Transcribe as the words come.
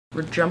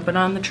We're jumping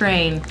on the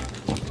train.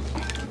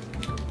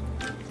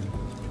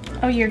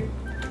 Oh, you're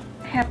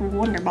having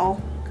Wonder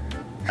Ball.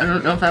 I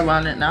don't know if I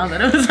want it now that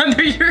it was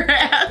under your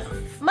ass.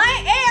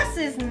 My ass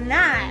is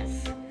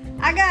nice.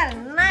 I got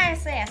a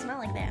nice ass, not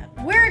like that.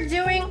 We're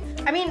doing,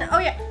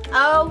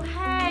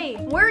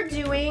 we're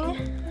doing,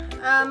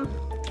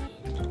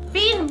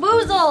 Bean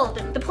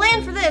Boozled. The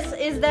plan for this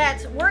is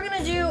that we're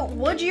gonna do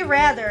Would You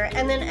Rather,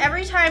 and then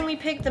every time we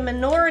pick the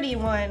minority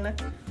one,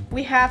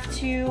 we have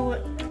to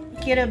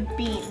get a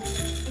bean.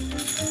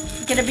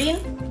 Get a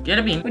bean? Get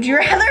a bean. Would you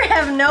rather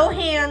have no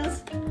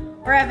hands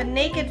or have a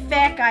naked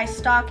fat guy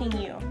stalking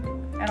you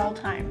at all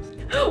times?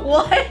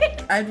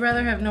 What? I'd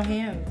rather have no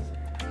hands.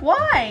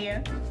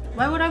 Why?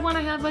 Why would I want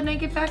to have a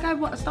naked fat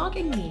guy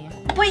stalking me?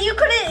 But you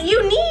couldn't,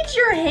 you need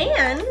your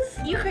hands.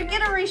 You could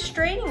get a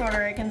restraining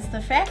order against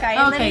the fat guy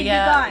and then he'd be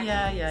gone.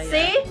 Yeah.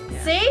 See?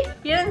 Yeah. See?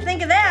 You didn't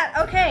think of that.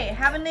 Okay,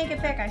 have a naked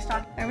fat guy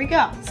stalking. There we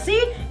go.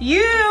 See?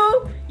 You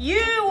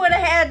would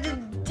have had to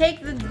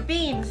take the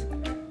beans.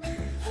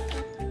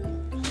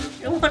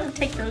 You don't want to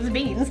take those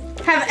beans.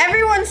 Have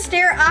everyone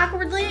stare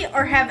awkwardly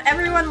or have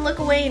everyone look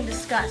away in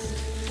disgust?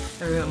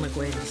 Everyone look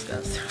away in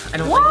disgust. I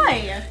don't.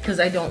 Why? Because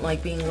I don't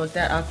like being looked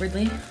at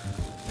awkwardly.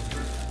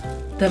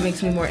 That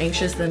makes me more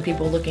anxious than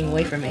people looking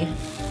away from me.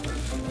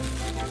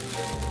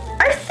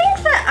 I think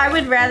that I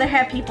would rather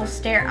have people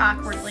stare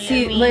awkwardly at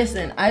me. See,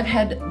 listen, I've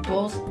had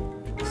both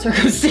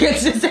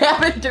circumstances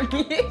happen to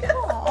me.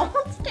 Oh,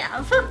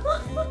 Steph.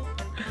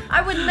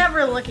 I would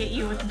never look at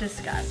you with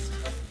disgust.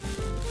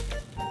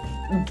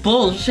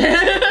 Bullshit.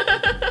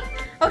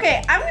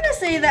 Okay, I'm gonna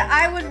say that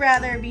I would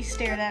rather be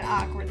stared at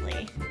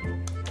awkwardly.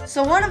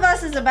 So one of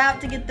us is about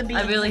to get the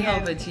beans. I really again.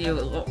 hope it's you.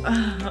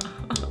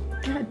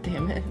 God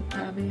damn it,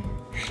 Abby.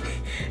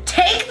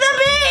 Take the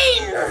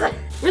beans!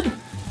 Where the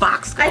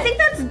box go? I think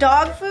that's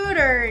dog food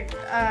or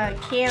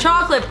canned.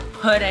 Chocolate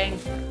pudding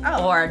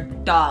Oh. or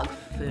dog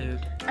food.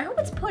 I hope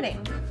it's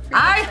pudding.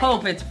 I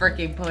hope it's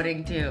freaking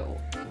pudding too.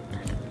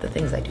 The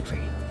things I do for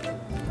you.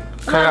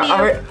 Love you.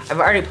 I've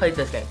already played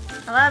this game.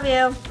 I love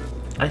you.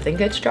 I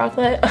think it's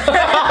chocolate.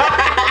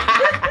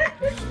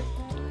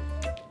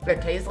 It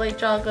tastes like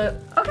chocolate.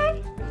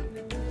 Okay.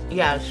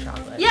 Yeah, it's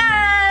chocolate.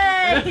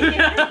 Yay!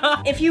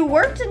 If you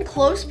worked in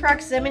close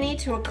proximity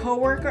to a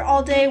coworker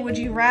all day, would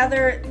you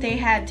rather they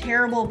had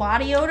terrible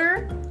body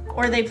odor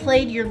or they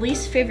played your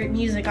least favorite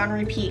music on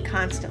repeat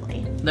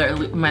constantly? They're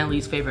my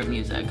least favorite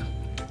music.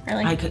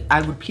 Really?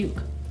 I would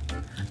puke.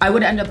 I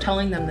would end up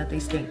telling them that they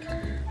stink.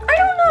 I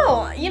don't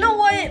know. You know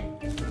what?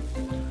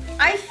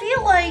 I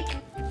feel like,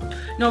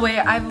 No way.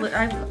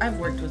 I've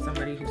worked with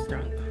somebody who's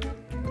drunk.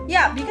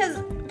 yeah, because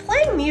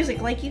playing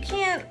music, like you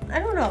can't, I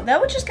don't know. That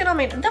would just get on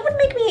my, that would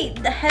make me,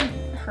 the head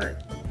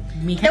hurt.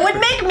 It would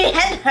make me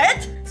head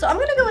hurt. So I'm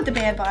gonna go with the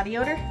bad body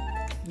odor.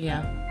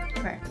 Yeah.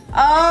 Okay.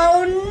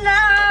 Oh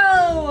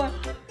no!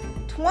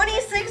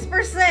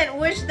 26%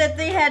 wish that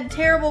they had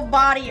terrible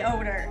body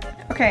odor.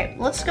 Okay,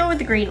 let's go with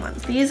the green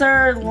ones. These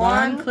are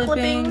lawn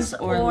clippings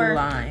or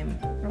lime.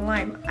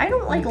 lime. I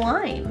don't like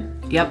lime.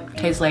 Yep,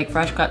 tastes like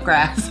fresh cut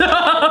grass.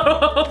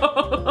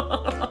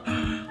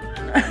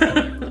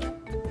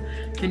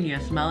 Can you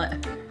smell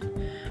it?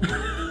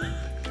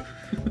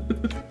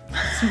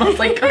 Smells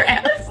like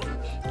grass.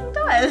 It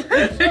does.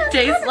 It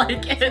tastes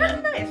like it.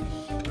 It's nice.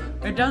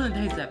 It doesn't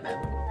taste that bad.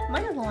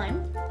 Mine is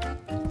lime.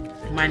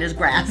 Mine is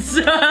grass.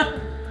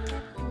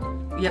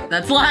 Yep,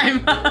 that's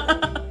lime.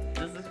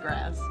 This is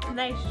grass.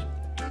 Nice.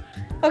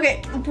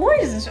 Okay,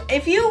 boys,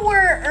 if you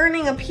were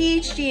earning a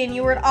PhD and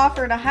you were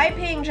offered a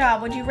high-paying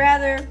job, would you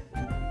rather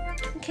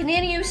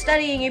continue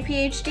studying your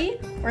PhD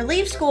or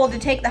leave school to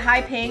take the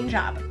high-paying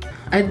job?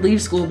 I'd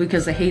leave school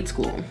because I hate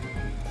school.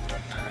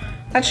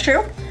 That's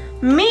true.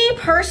 Me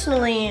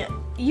personally,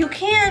 you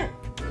can't.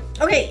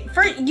 Okay,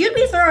 you'd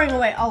be throwing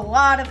away a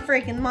lot of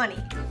freaking money.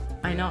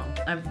 I know.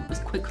 I was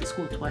quit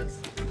school twice.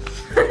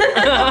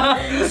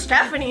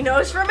 Stephanie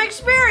knows from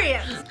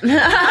experience.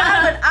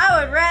 I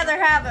would rather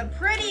have a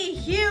pretty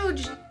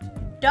huge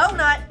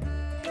donut.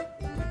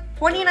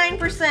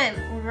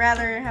 29% would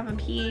rather have a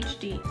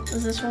PhD.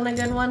 Is this one a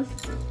good one?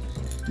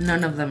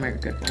 None of them are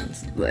good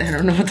ones. I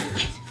don't know what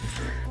the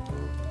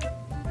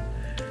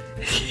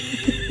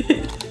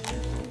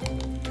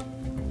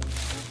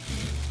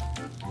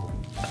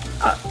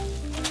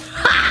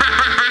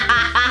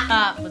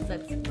Was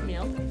that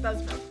milk? That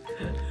was milk.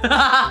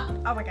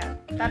 Oh my god.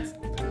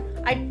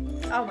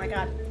 Oh my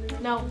god.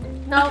 No.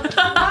 No.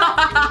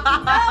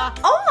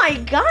 Oh my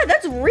god,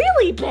 that's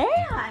really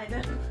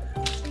bad.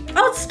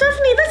 Oh,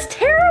 Stephanie, that's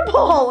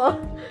terrible.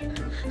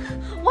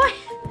 Why?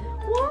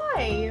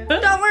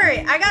 Don't worry,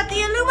 I got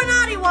the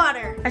Illuminati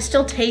water. I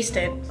still taste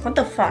it. What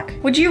the fuck?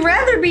 Would you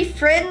rather be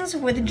friends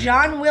with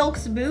John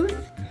Wilkes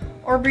Booth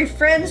or be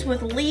friends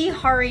with Lee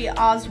Harvey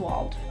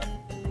Oswald?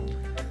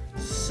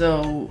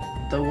 So,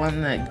 the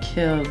one that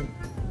killed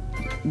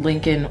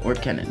Lincoln or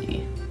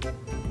Kennedy.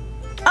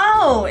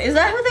 Oh, is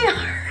that who they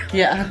are?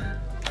 Yeah.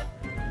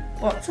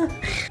 What?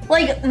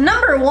 Like,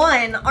 number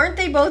one, aren't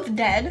they both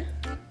dead?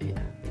 Yeah.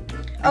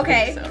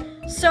 Okay, I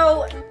think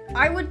so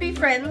I would be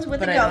friends with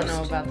but a I ghost. don't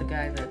know about the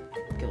guy that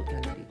killed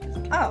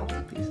Oh.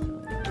 Please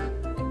don't.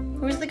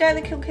 Who's the guy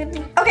that killed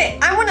Kennedy? Okay,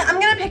 I'm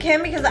gonna pick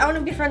him because I want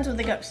to be friends with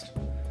the ghost.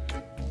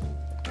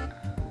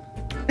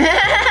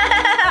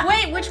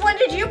 Wait, which one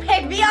did you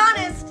pick? Be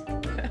honest.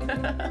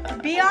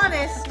 Be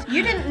honest.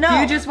 You didn't know. Do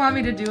you just want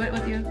me to do it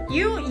with you?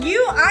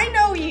 I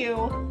know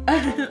you.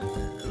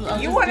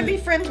 You want to be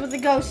friends with the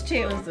ghost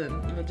too.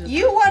 Listen, we'll just...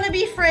 You want to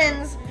be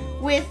friends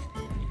with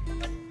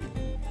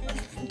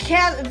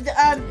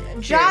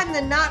John,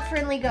 the not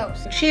friendly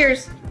ghost.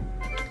 Cheers.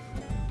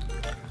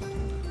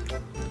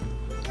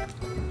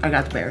 I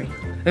got the berry.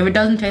 If it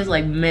doesn't taste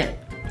like mint,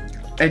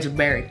 it's a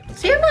berry.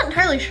 See, I'm not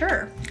entirely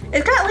sure.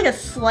 It's got like a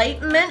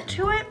slight mint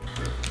to it.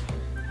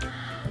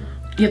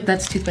 Yep,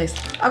 that's toothpaste.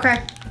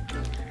 Okay.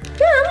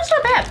 Yeah, that's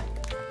not bad.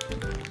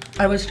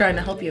 I was trying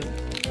to help you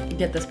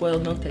get the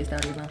spoiled milk taste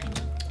out of your mouth.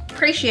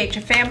 Appreciate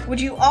you, fam. Would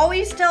you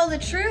always tell the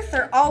truth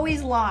or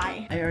always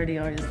lie? I already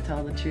always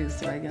tell the truth,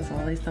 so I guess I'll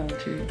always tell the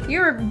truth.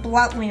 You're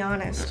bluntly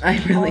honest. I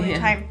really all the am.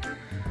 time.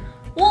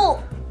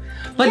 Well,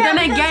 But yeah,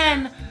 then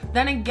again,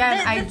 the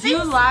I do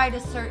things- lie to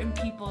certain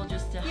people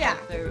just to Yeah.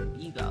 help their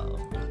ego.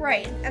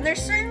 right. And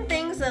there's certain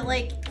things that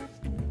like,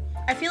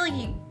 I feel like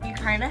you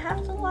kind of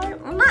have to lie.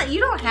 Well,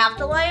 you don't have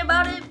to lie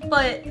about it,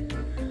 but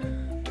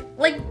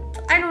like,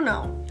 I don't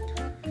know.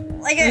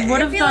 Like,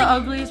 What I if the feel like,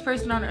 ugliest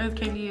person on earth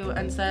came to you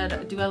and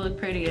said, "Do I look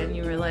pretty?" And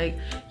you were like,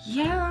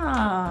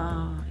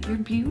 "Yeah, you're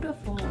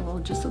beautiful,"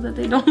 just so that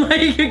they don't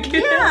like you.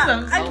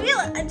 yeah, I feel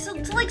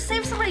to like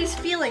save somebody's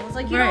feelings.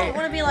 Like you Right. don't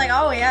want to be like,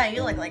 oh yeah,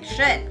 you look like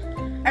shit.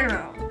 I don't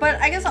know, but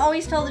I guess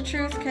always tell the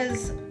truth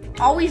because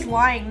always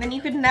lying, then you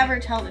could never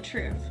tell the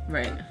truth,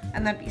 Right.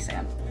 and that'd be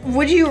sad.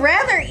 Would you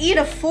rather eat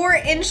a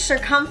 4-inch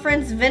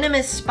circumference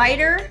venomous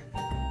spider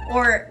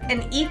or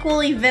an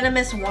equally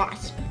venomous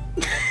wasp?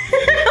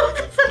 What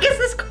the fuck is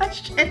this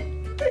question?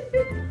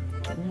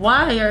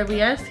 Why are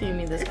we asking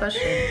me this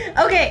question?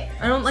 Okay.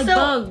 I don't like so-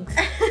 bugs.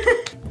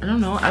 I don't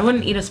know. I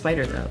wouldn't eat a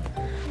spider though.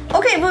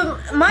 Okay,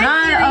 but my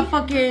Not a theory,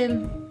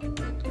 fucking.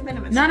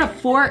 venomous. Not a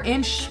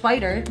 4-inch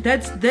spider.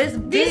 That's this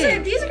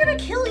big. These are gonna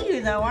kill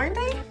you though, aren't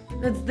they?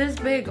 That's this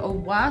big. A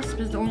wasp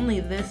is only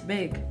this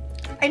big.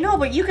 I know,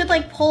 but you could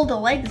like pull the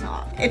legs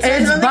off. Its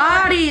another-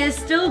 body is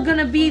still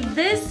gonna be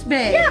this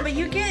big. Yeah, but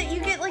you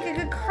get like a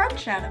good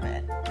crunch out of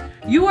it.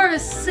 You are a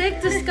sick,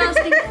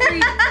 disgusting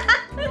freak.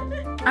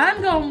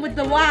 I'm going with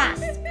the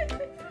wasp.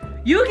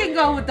 You can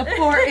go with the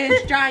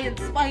 4-inch giant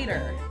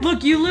spider.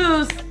 Look, you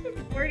lose.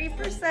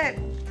 40%.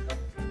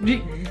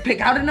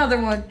 Pick out another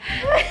one.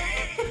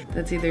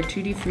 That's either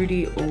Tutti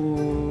Frutti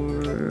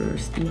or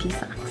Stinky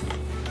Socks.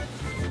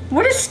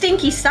 What does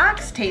stinky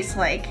socks taste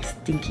like?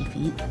 Stinky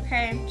feet.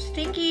 Okay,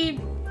 stinky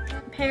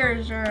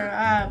pears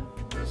or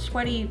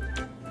sweaty.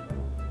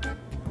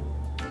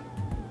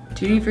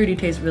 Tutti Frutti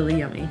tastes really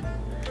yummy.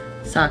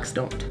 Socks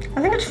don't.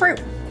 I think it's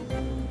fruit.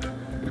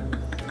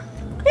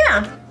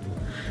 Yeah.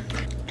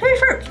 Tutti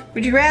fruit.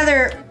 Would you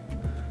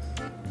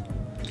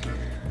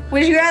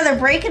rather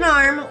break an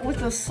arm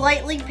with a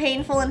slightly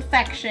painful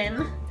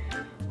infection,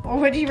 or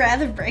would you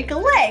rather break a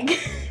leg?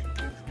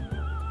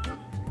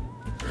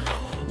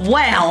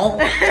 Well,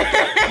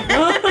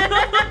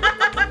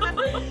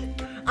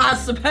 I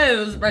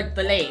suppose break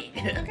the leg.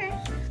 Okay,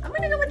 I'm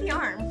gonna go with the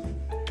arm.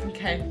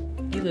 Okay,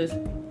 you lose.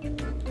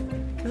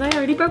 Cause I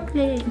already broke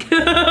the leg.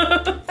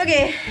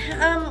 Okay,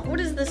 what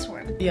is this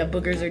one? Yeah,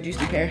 boogers or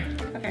juicy pear.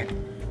 Okay,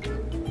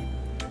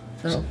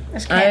 So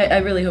That's okay. I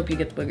really hope you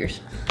get the boogers.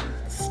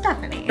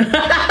 Stephanie.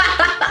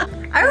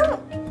 I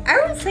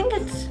don't think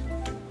it's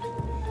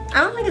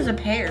a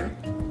pear.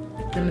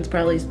 Then it's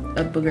probably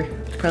a booger.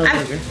 Probably a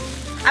booger.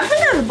 I'm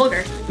thinking it's a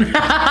booger.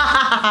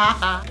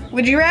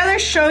 Would you rather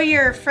show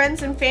your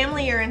friends and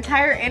family your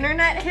entire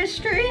internet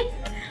history,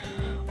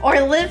 or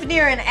live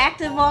near an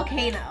active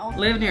volcano?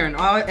 Live near an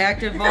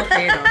active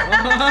volcano.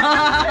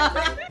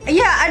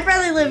 Yeah, I'd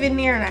rather live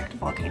near an active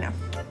volcano.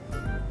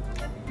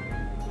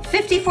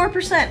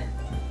 54%.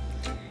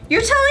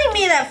 You're telling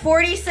me that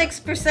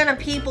 46% of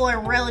people are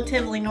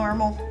relatively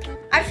normal.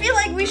 I feel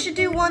like we should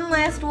do one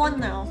last one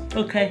though.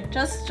 Okay.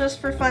 Just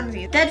for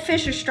funsies. Dead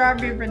fish or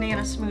strawberry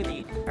banana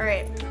smoothie. All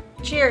right,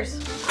 cheers.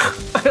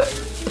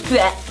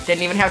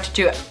 Didn't even have to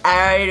do it.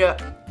 I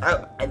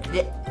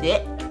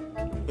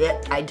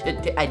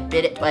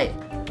did it twice.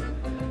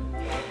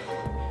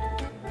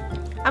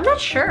 I'm not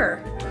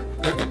sure.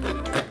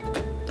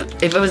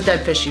 If it was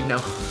dead fish, you'd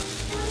know.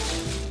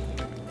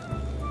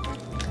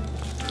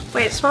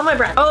 Wait, smell my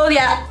breath. Oh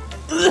yeah.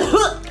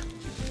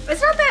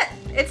 It's not that.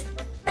 It's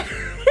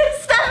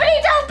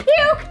Stephanie, don't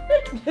puke.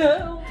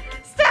 No.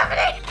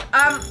 Stephanie.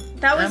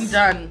 That was. I'm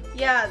done.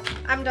 Yeah,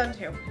 I'm done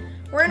too.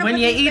 We're gonna When put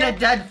you these eat a back-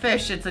 dead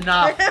fish, it's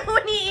enough.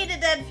 When you eat a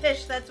dead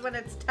fish, that's when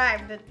it's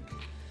time to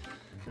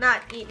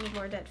not eat any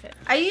more dead fish.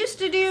 I used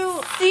to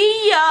do.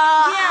 See ya.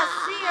 Yeah,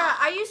 see ya.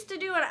 I used to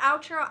do an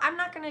outro. I'm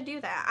not gonna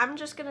do that. I'm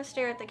just gonna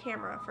stare at the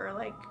camera for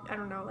like, I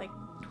don't know, like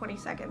 20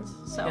 seconds.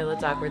 So. Okay,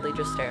 let's awkwardly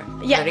just stare.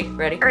 Yeah. Ready?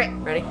 Ready? All right.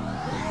 Ready?